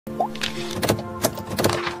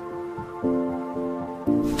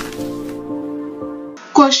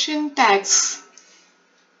Question tags.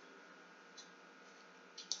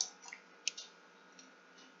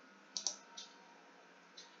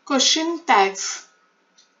 Question tags.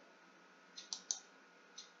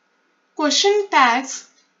 Question tags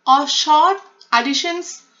are short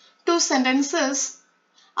additions to sentences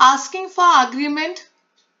asking for agreement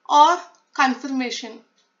or confirmation.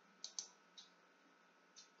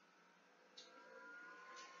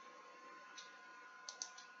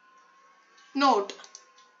 Note: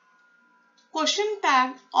 question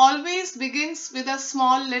tag always begins with a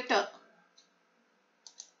small letter.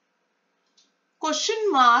 Question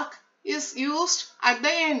mark is used at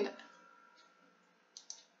the end.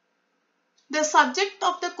 The subject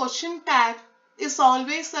of the question tag is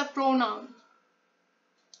always a pronoun.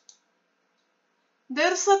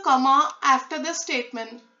 There is a comma after the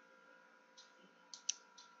statement.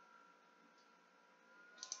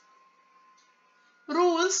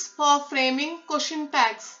 Rules for framing question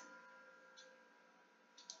tags.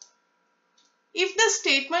 If the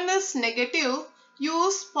statement is negative,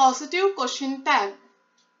 use positive question tag.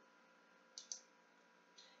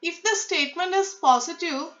 If the statement is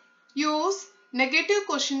positive, use negative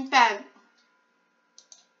question tag.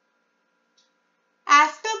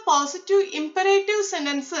 After positive imperative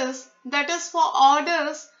sentences, that is for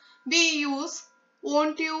orders, we use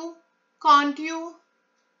won't you, can't you.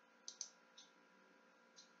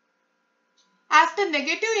 After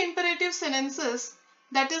negative imperative sentences,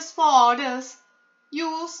 that is for orders,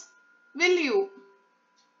 use will you.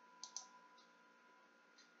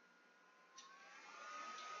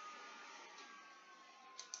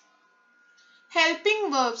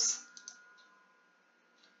 Helping verbs.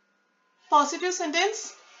 Positive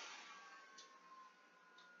sentence: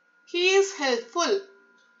 he is helpful.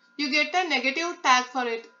 You get a negative tag for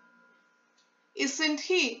it. Isn't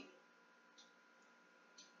he?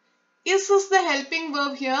 Is the helping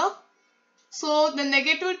verb here. So the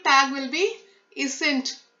negative tag will be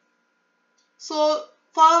isn't. So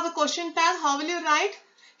for the question tag, how will you write?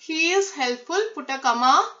 He is helpful, put a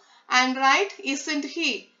comma and write isn't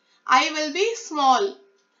he. I will be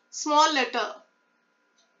small letter.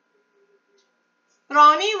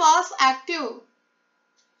 Ronnie was active.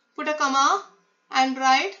 Put a comma and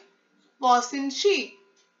write wasn't she.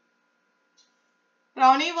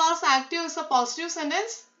 Ronnie was active is a positive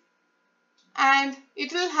sentence and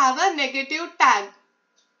it will have a negative tag.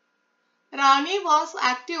 Rani was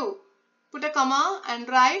active. Put a comma and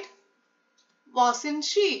write wasn't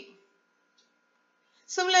she.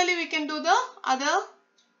 Similarly, we can do the other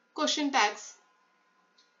question tags.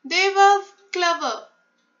 They were clever.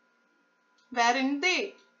 Weren't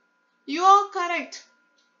they? You are correct.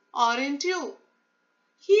 Aren't you?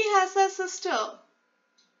 He has a sister.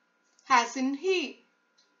 Hasn't he?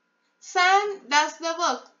 Sam does the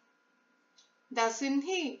work. Doesn't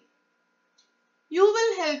he? You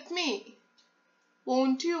will help me,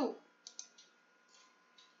 won't you?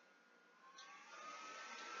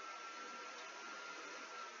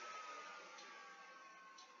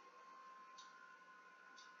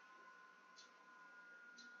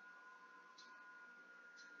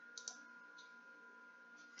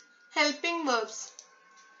 Helping verbs.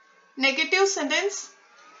 Negative sentence,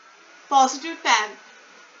 positive tag.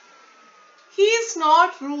 He is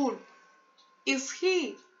not rude, is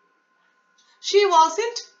he? She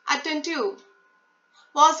wasn't attentive.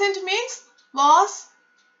 Wasn't means was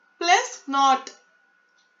plus not.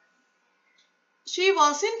 She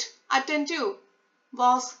wasn't attentive,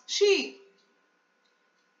 was she?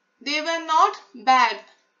 They were not bad,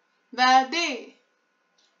 were they?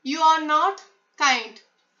 You are not kind,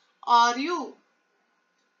 are you?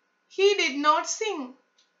 He did not sing,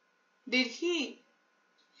 did he?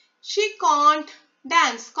 She can't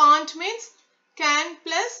dance. Can't means can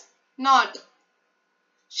plus not.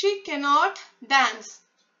 She cannot dance.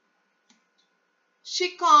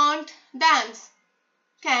 She can't dance.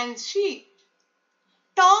 Can she?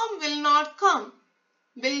 Tom will not come,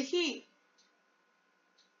 will he?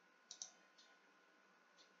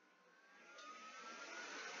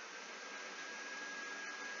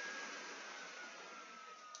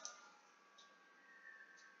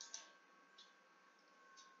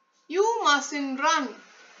 You mustn't run,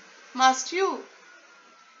 must you?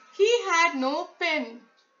 He had no pen,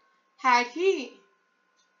 had he?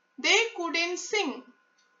 They couldn't sing,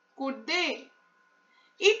 could they?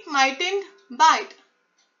 It mightn't bite,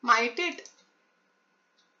 might it?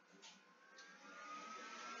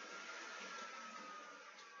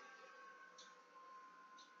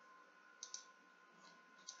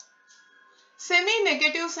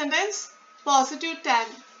 Semi-negative sentence, positive tag.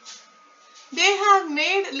 They have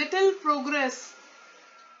made little progress.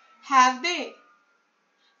 Have they?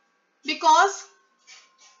 Because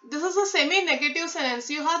this is a semi-negative sentence.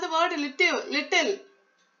 You have the word little,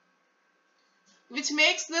 which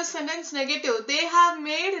makes this sentence negative. They have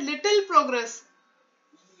made little progress.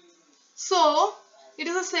 So, it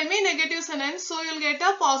is a semi-negative sentence, so you will get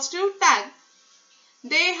a positive tag.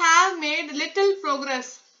 They have made little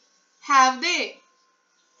progress. Have they?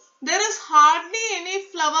 There is hardly any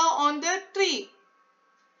flower on the tree.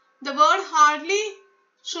 The word hardly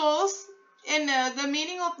shows in the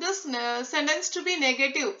meaning of this sentence to be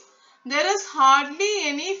negative. There is hardly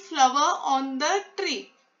any flower on the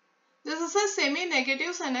tree. This is a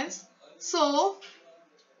semi-negative sentence. So,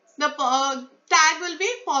 the tag will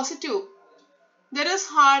be positive. There is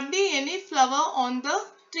hardly any flower on the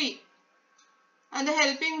tree. And the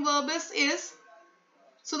helping verb is.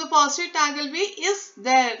 So, the positive tag will be is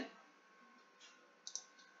there.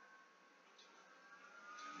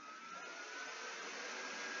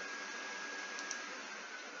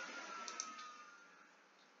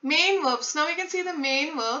 Main verbs. Now we can see the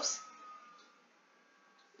main verbs.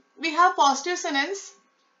 We have positive sentence.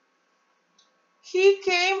 He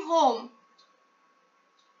came home.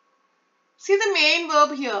 See the main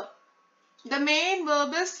verb here. The main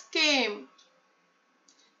verb is came.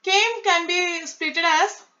 Came can be split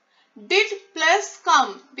as did plus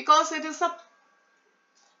come because it is a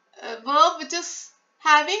verb which is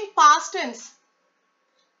having past tense.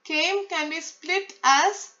 Came can be split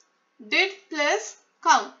as did plus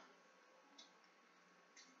come.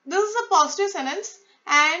 This is a positive sentence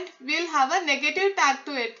and we will have a negative tag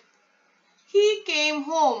to it. He came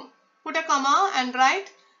home. Put a comma and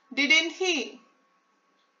write didn't he.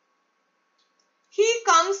 He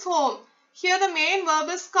comes home. Here the main verb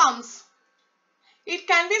is comes. It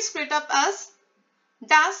can be split up as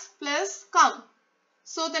does plus come.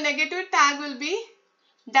 So the negative tag will be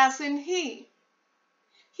doesn't he.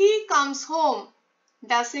 He comes home.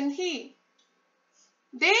 Doesn't he?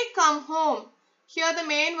 They come home. Here the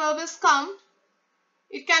main verb is come.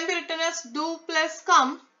 It can be written as do plus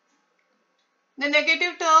come. The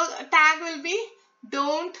negative tag will be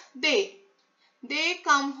don't they. They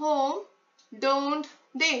come home. Don't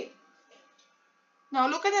they? Now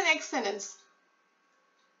look at the next sentence.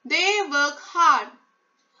 They work hard.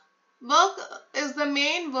 Work is the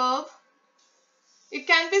main verb. It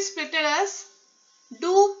can be split as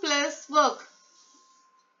do plus work.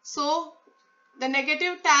 So the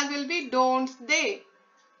negative tag will be don't they.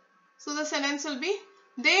 So the sentence will be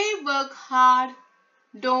they work hard,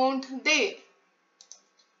 don't they?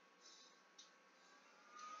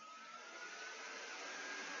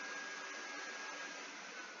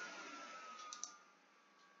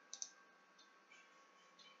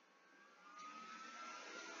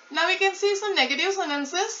 Now we can see some negative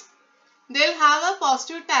sentences. They'll have a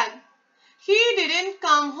positive tag. He didn't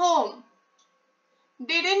come home.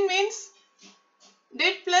 Didn't means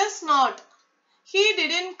did plus not. He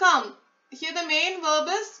didn't come. Here the main verb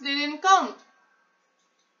is didn't come.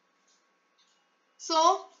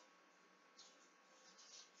 So,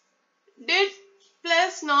 did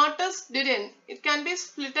plus not is didn't. It can be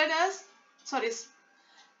split up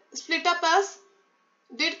as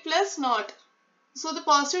did plus not. So the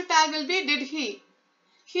positive tag will be did he.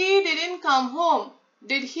 He didn't come home.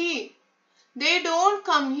 Did he? They don't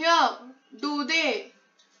come here. Do they?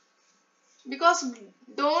 Because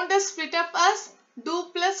don't is split up as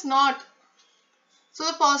do plus not. So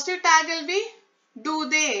the positive tag will be do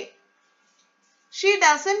they. She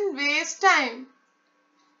doesn't waste time.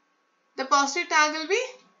 The positive tag will be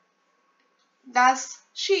does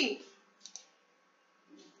she.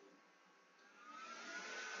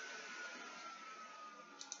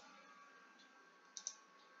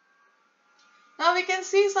 Now we can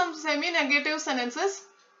see some semi-negative sentences.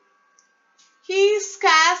 He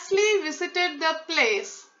scarcely visited the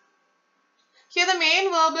place. Here the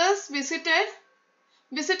main verb is visited.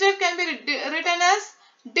 Visited can be written as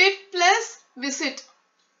did plus visit.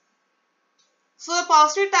 So the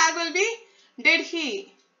positive tag will be did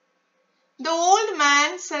he. The old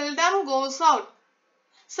man seldom goes out.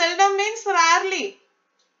 Seldom means rarely.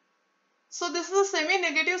 So this is a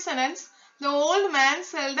semi-negative sentence. The old man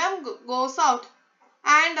seldom goes out.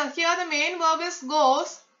 And here the main verb is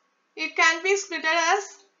goes. It can be split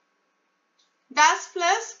as does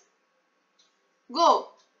plus go.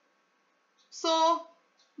 So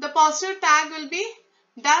the positive tag will be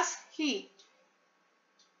does he.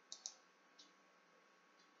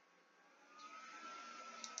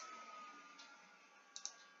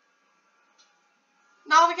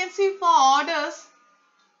 Now we can see for orders.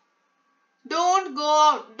 Don't Don't go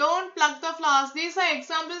out. Don't pluck the flowers. These are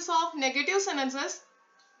examples of negative sentences.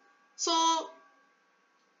 So,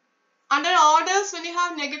 under orders, when you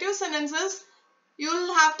have negative sentences, you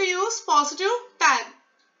will have to use positive tag.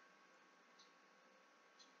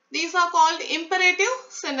 These are called imperative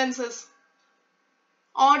sentences.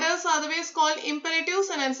 Orders are otherwise called imperative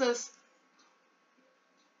sentences.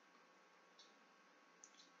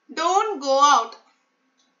 Don't go out.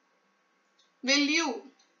 Will you?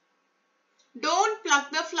 Don't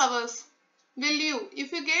pluck the flowers. Will you?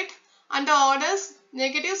 If you get under orders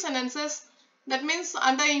negative sentences, that means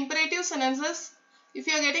under imperative sentences, if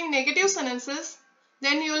you are getting negative sentences,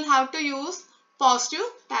 then you will have to use positive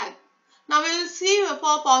tag. Now we will see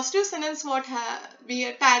for positive sentence what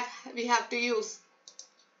tag we have to use.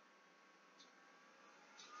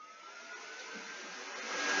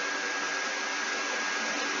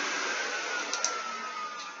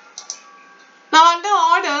 Now under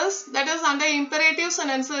orders, that is under imperative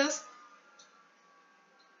sentences,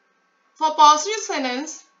 for positive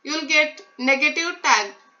sentence, you will get negative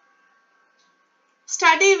tag.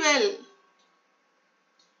 Study well.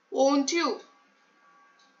 Won't you?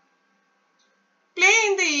 Play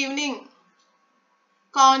in the evening.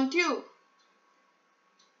 Can't you?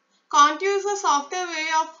 Can't you is a softer way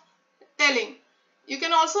of telling. You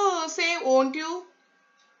can also say won't you.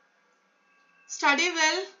 Study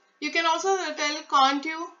well. You can also tell can't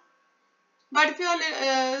you. But if you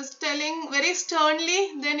are telling very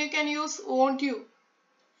sternly, then you can use won't you.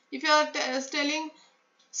 If you are telling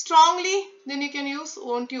strongly, then you can use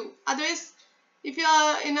won't you. Otherwise, if you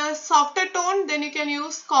are in a softer tone, then you can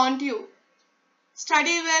use can't you.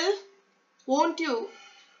 Study well, won't you?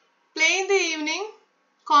 Play in the evening,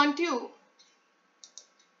 can't you?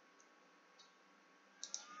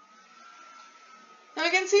 Now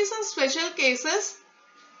we can see some special cases.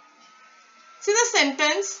 See the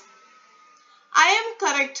sentence, I am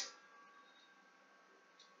correct,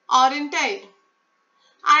 aren't I?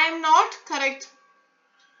 I am not correct,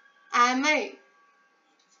 am I?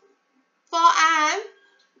 For am,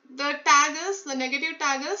 the negative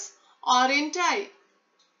tag is aren't I?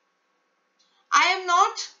 I am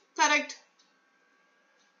not correct,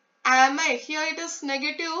 am I? Here it is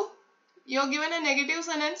negative. You are given a negative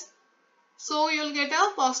sentence, so you will get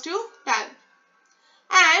a positive tag.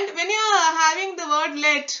 And when you are having the word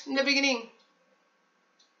let in the beginning,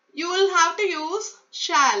 you will have to use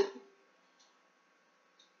shall.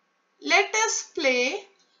 Let us play,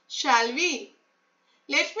 shall we?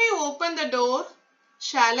 Let me open the door,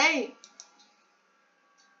 shall I?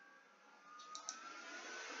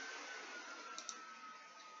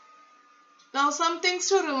 Now some things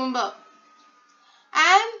to remember.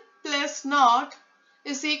 Am plus not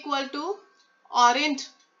is equal to aren't.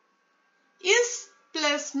 Is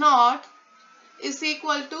plus not is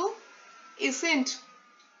equal to isn't.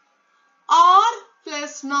 Are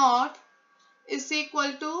plus not is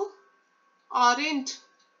equal to aren't.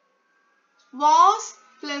 Was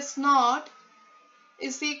plus not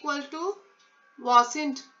is equal to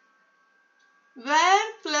wasn't. Were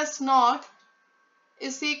plus not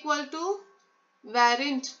is equal to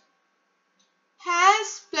weren't.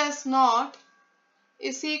 Has plus not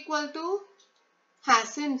is equal to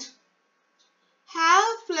hasn't.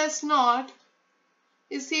 Have plus not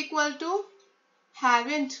is equal to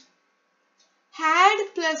haven't. Had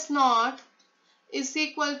plus not is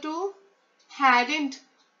equal to hadn't.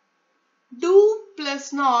 Do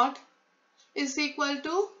plus not is equal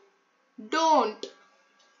to don't.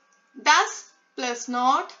 Does plus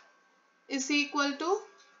not is equal to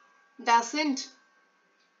doesn't.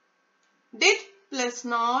 Did plus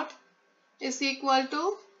not is equal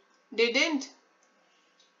to didn't.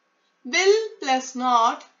 Will plus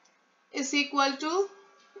not is equal to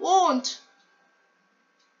won't.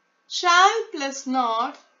 Shall plus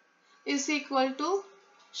not is equal to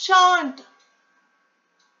shan't.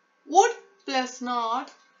 Would plus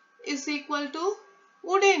not is equal to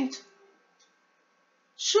wouldn't.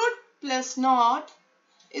 Should plus not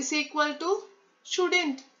is equal to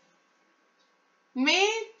shouldn't. May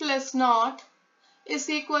plus not is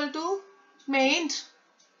equal to mayn't.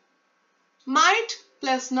 Might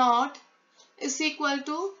plus not is equal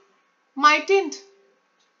to mightn't.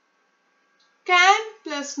 Can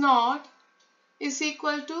plus not is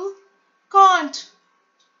equal to can't.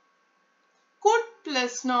 Could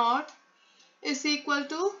plus not is equal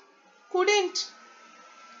to couldn't.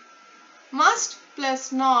 Must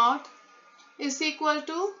plus not is equal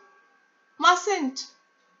to mustn't.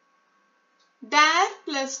 Dare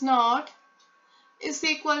plus not is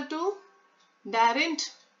equal to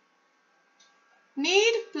daren't.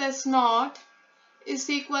 Need plus not is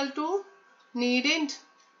equal to needn't.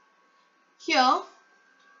 Here,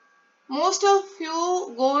 most of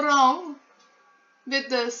you go wrong with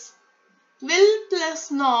this. Will plus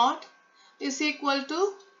not is equal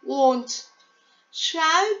to won't.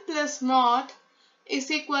 Shall plus not is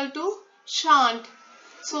equal to shan't.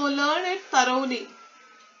 So learn it thoroughly.